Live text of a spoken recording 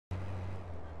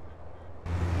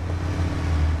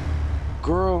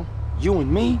Girl, you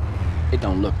and me, it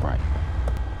don't look right.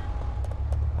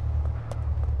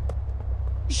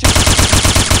 You should...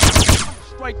 I'm a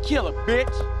straight killer,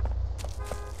 bitch.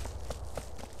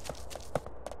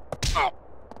 Oh,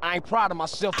 I ain't proud of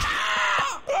myself.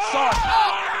 Sorry.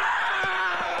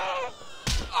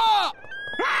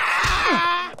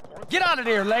 Get out of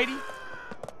there, lady.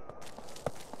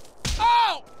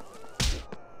 Oh!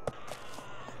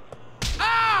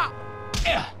 Ah!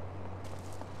 Ah!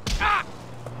 Ah!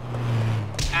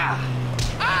 Ah!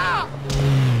 Ah!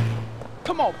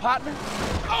 Come on, partner.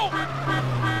 Oh!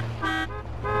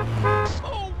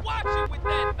 Oh, watch it with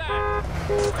that knife.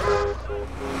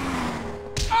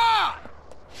 Ah!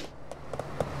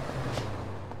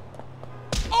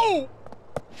 Oh!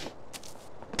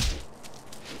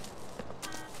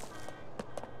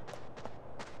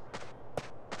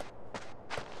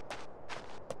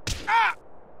 Ah!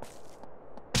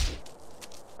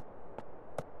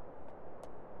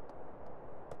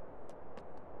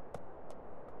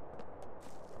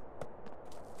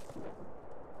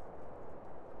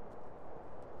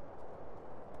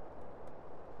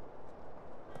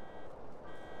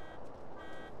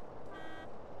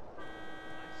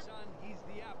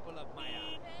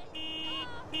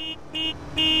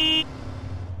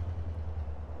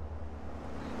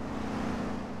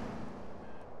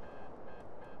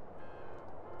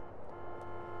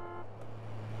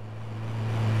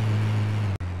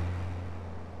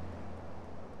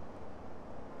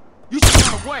 You should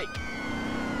run away!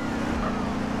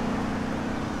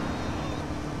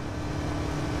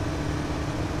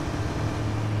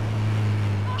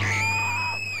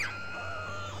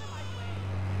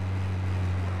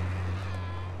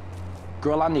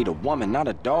 Girl, I need a woman, not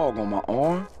a dog on my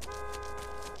arm.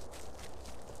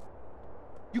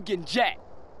 You getting jacked.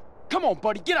 Come on,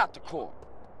 buddy, get out the car.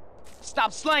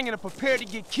 Stop slanging and prepare to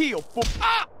get killed, fool.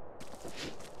 Ah!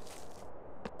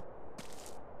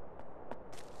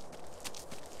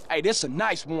 Hey, this a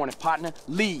nice warning, partner.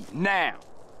 Leave now.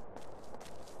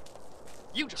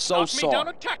 You just so knocked me sorry. down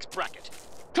a tax bracket.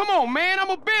 Come on, man, I'm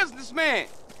a businessman.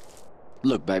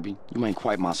 Look, baby, you ain't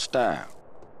quite my style.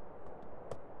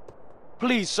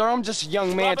 Please, sir, I'm just a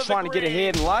young man trying to get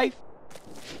ahead in life.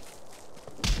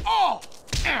 Oh!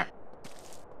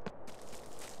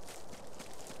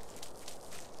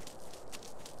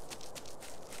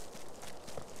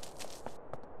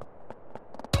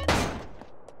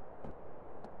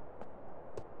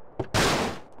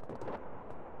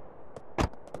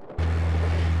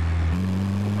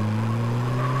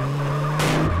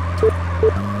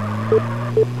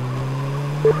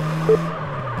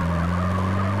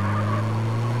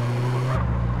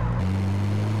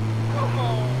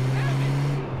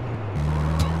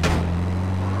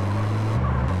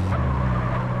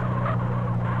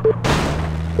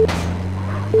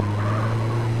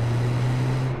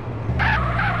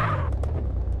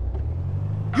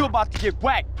 You about to get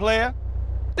whacked, player.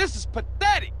 This is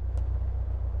pathetic.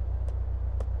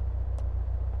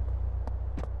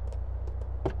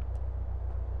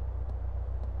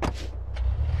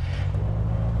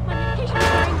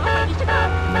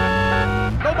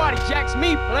 Nobody jacks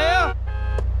me, player.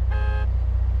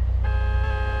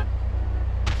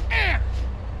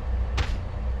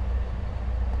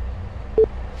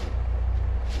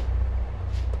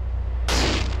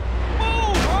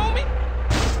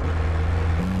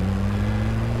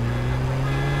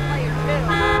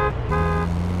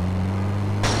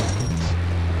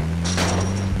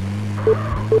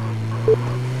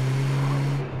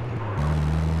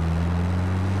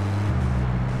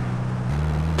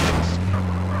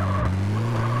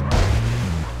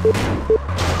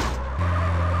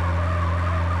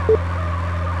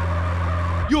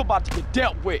 You about to get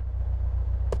dealt with.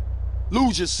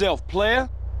 Lose yourself, player.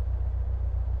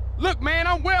 Look, man,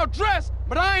 I'm well dressed,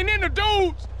 but I ain't into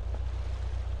dudes.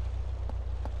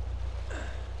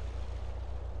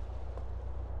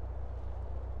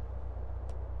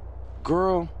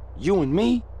 Girl, you and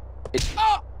me, it's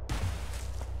up.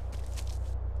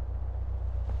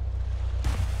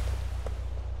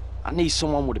 I need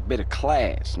someone with a bit of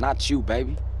class, not you,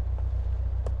 baby.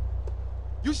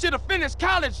 You should have finished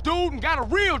college, dude, and got a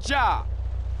real job.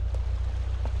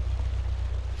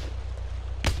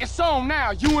 It's on now,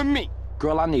 you and me.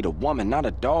 Girl, I need a woman, not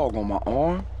a dog on my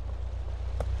arm.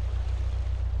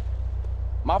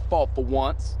 My fault for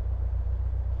once.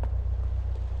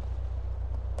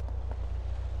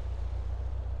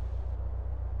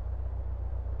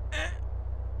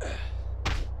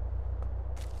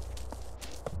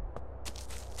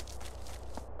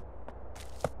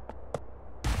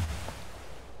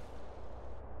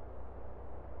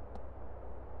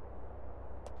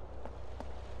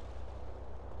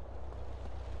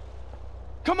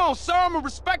 Come on, sir, I'm a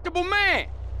respectable man.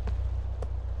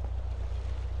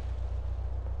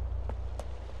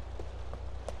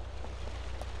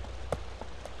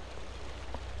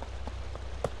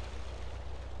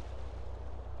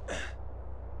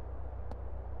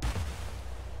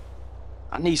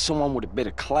 I need someone with a bit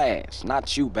of class,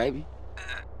 not you, baby.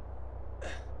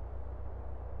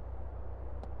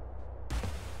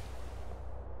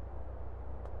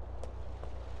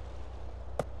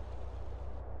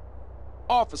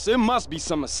 Officer, it must be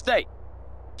some mistake.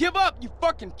 Give up, you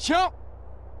fucking chump!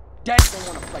 Daddy don't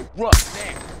wanna play rough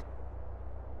now.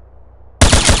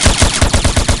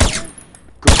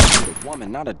 Girl, I need a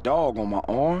woman, not a dog on my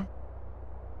arm.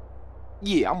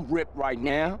 Yeah, I'm ripped right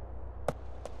now.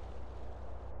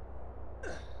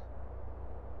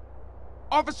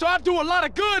 Officer, I do a lot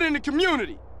of good in the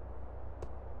community.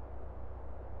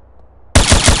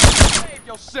 Save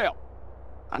yourself.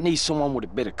 I need someone with a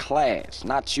bit of class,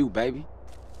 not you, baby.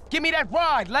 Give me that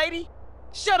ride, lady.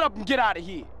 Shut up and get out of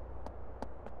here.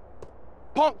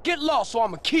 Punk, get lost or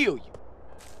I'ma kill you.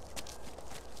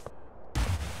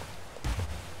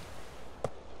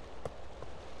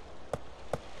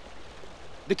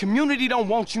 The community don't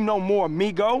want you no more,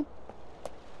 amigo.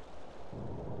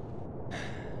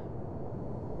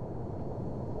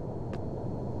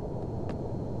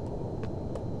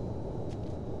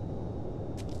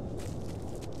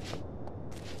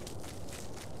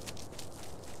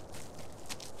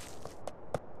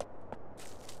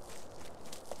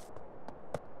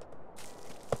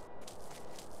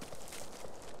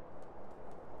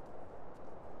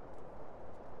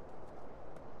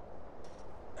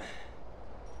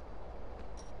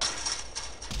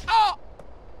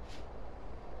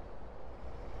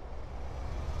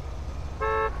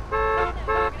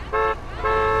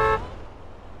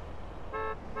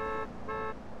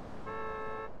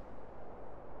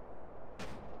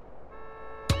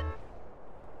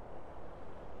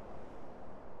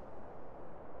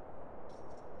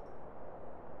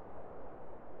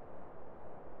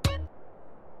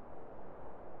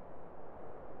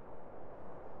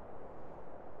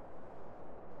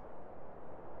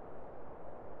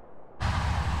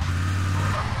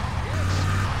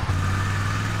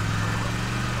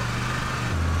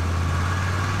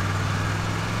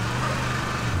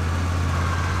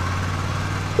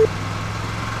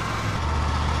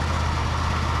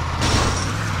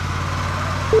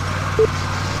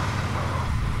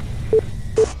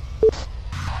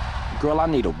 Girl, I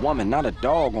need a woman, not a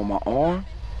dog on my arm.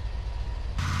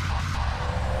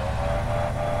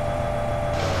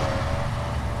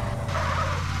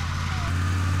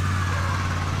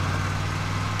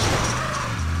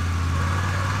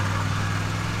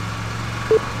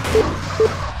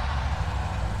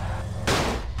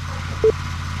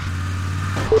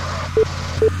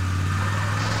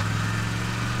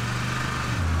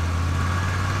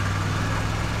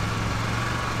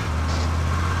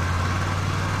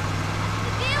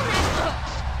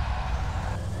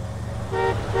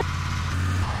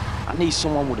 I need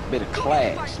someone with a bit of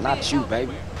class, not you,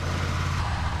 baby.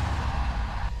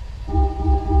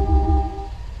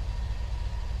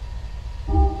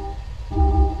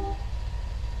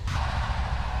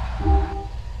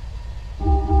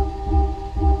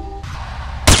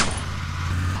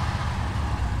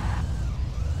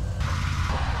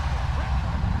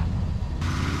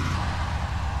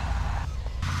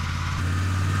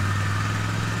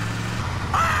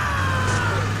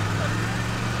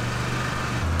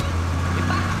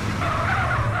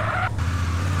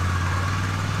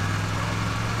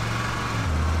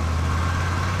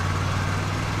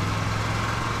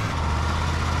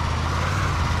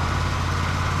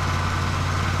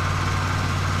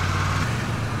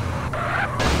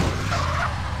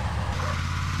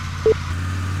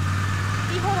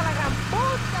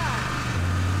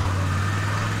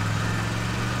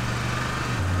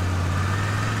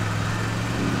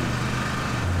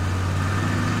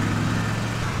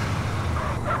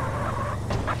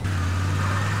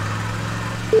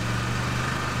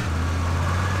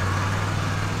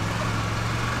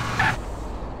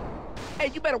 Hey,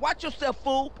 you better watch yourself,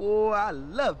 fool. Boy, I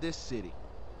love this city.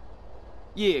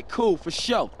 Yeah, cool, for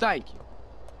sure. Thank you.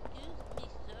 Excuse me,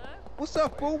 sir. What's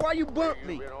up, fool? Why you bump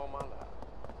me?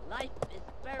 Life is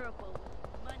bearable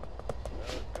with money.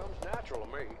 It comes natural to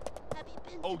me. Have you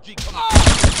been OG, come on.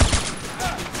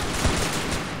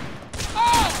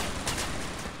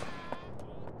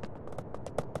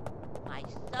 My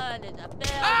son is a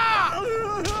bell.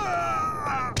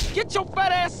 Get your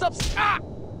fat ass up!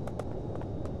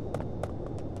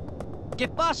 ¿Qué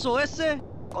pasó ese?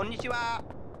 Konnichiwa.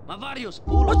 Varios,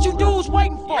 fool. What you dudes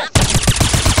waiting for?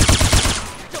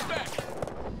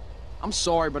 I'm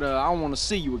sorry, but I don't want to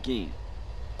see you again.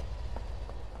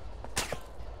 Hey,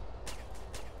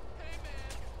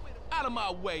 man. Out of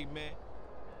my way, man.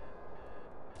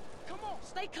 Come on,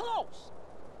 stay close.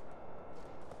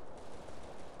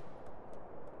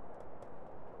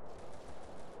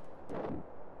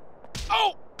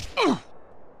 Oh!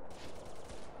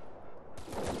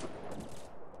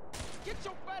 Get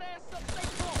your fat ass up, stay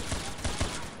close.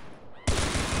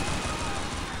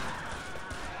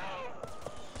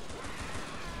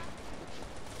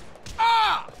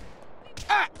 Ah!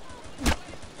 Ah!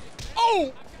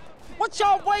 Oh! What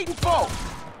y'all waiting for?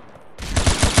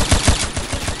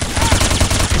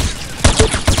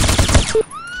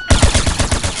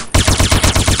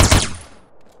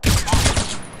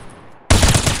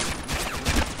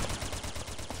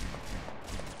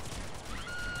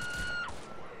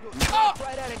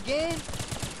 Try that again.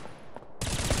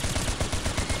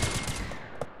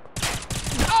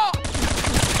 Ah!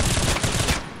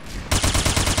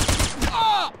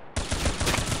 Ah!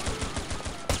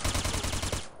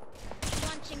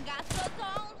 Want chingazo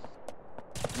zones?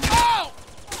 Oh!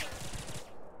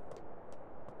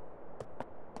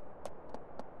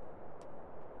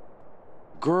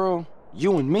 Girl,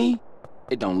 you and me?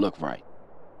 It don't look right.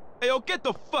 Hey, yo, get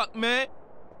the fuck, man.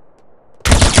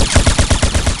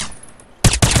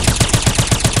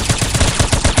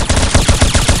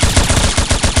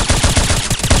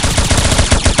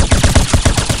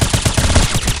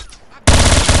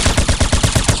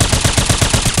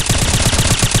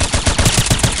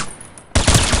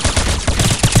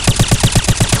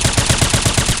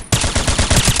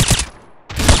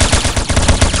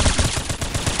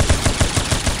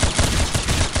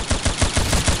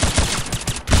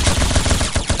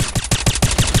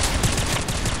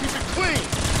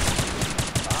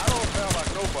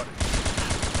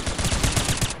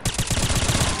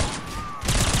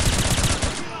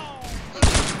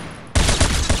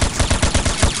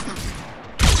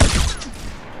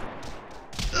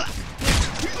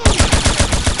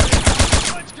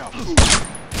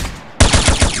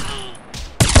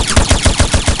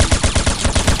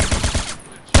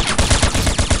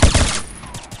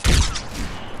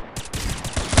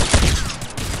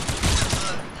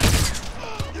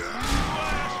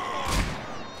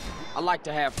 I like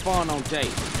to have fun on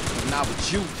dates, but not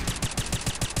with you.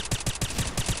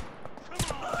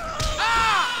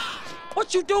 Ah!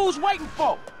 What you dudes waiting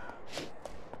for?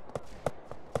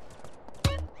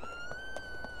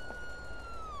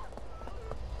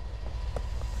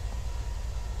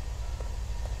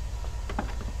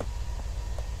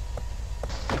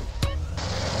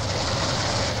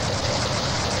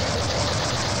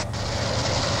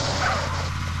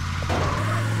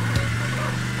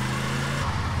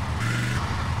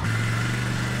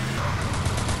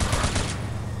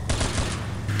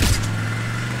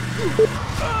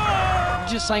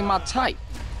 You just ain't my type.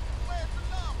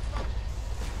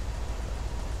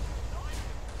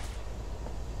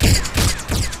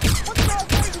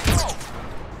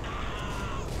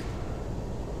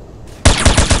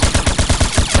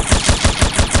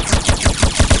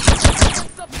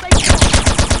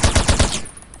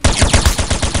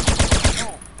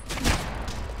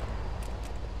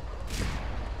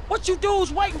 What you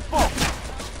dudes waiting for?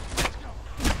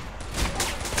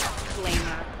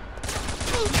 Flamer.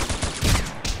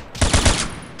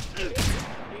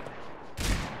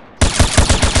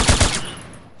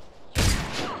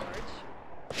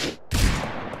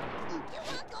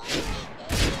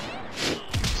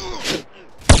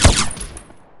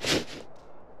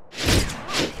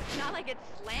 It's not like it's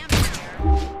slammed here.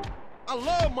 I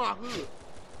love my hood.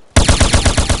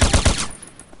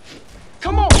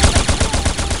 Come on!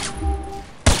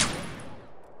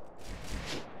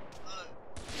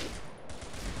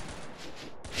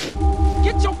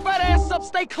 Get your fat ass up,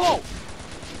 stay close!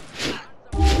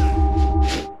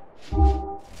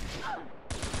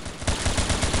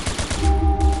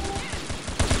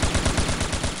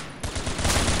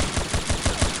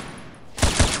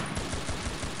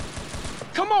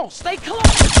 Come on, stay close!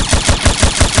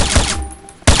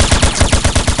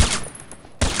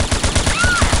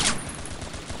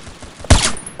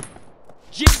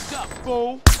 Jigged up,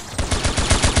 fool!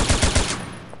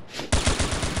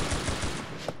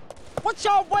 What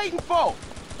y'all waiting for?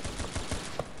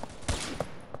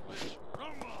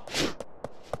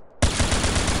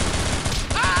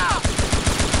 Ah!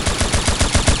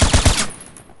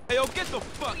 Hey, yo, get the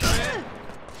fuck, man.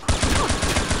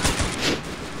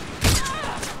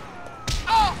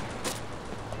 Oh!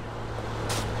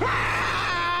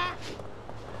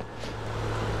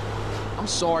 I'm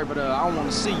sorry, but I don't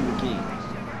want to see you again.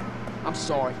 I'm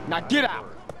sorry. Now get out!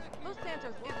 Los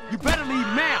Santos isn't You better leave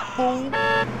now, fool!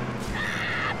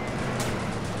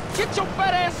 Get your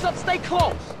fat ass up, stay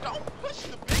close! Don't push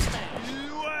the big man.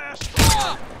 You ass.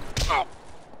 Oh.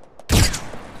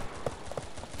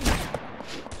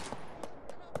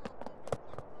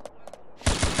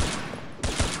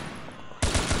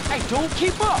 Hey, dude,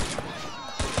 keep up!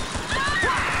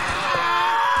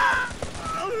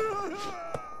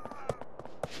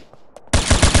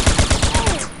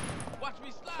 Watch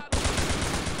me slide.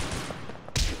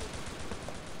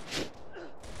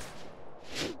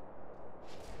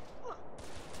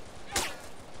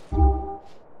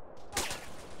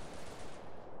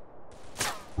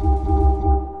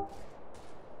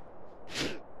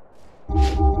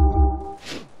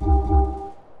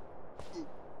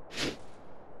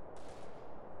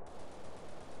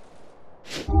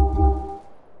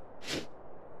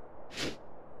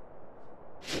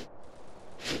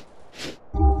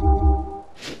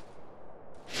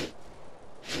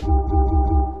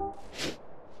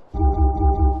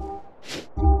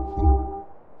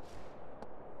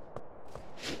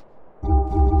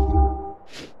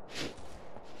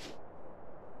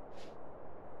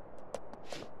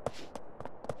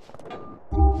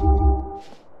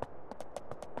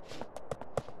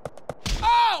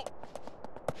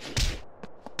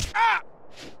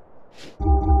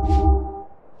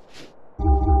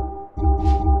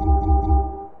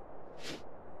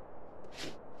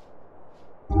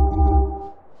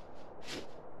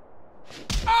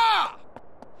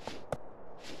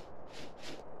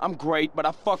 I'm great, but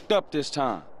I fucked up this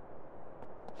time.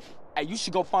 Hey, you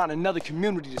should go find another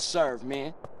community to serve,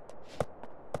 man.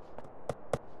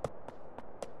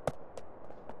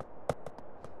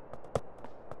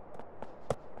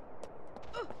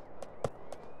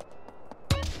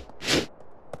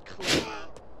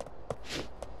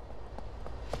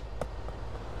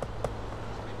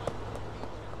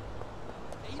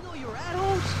 Hey, you know you're at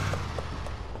home?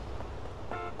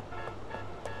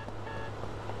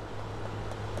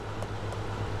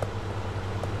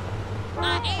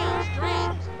 I am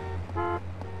strapped.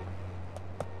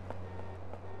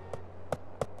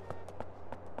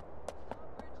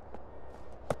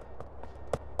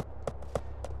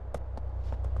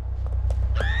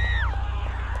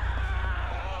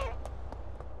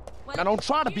 Now don't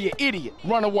try to be an idiot.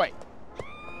 Run away.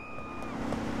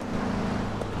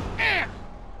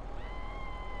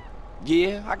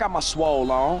 Yeah, I got my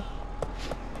swole on.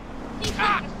 He's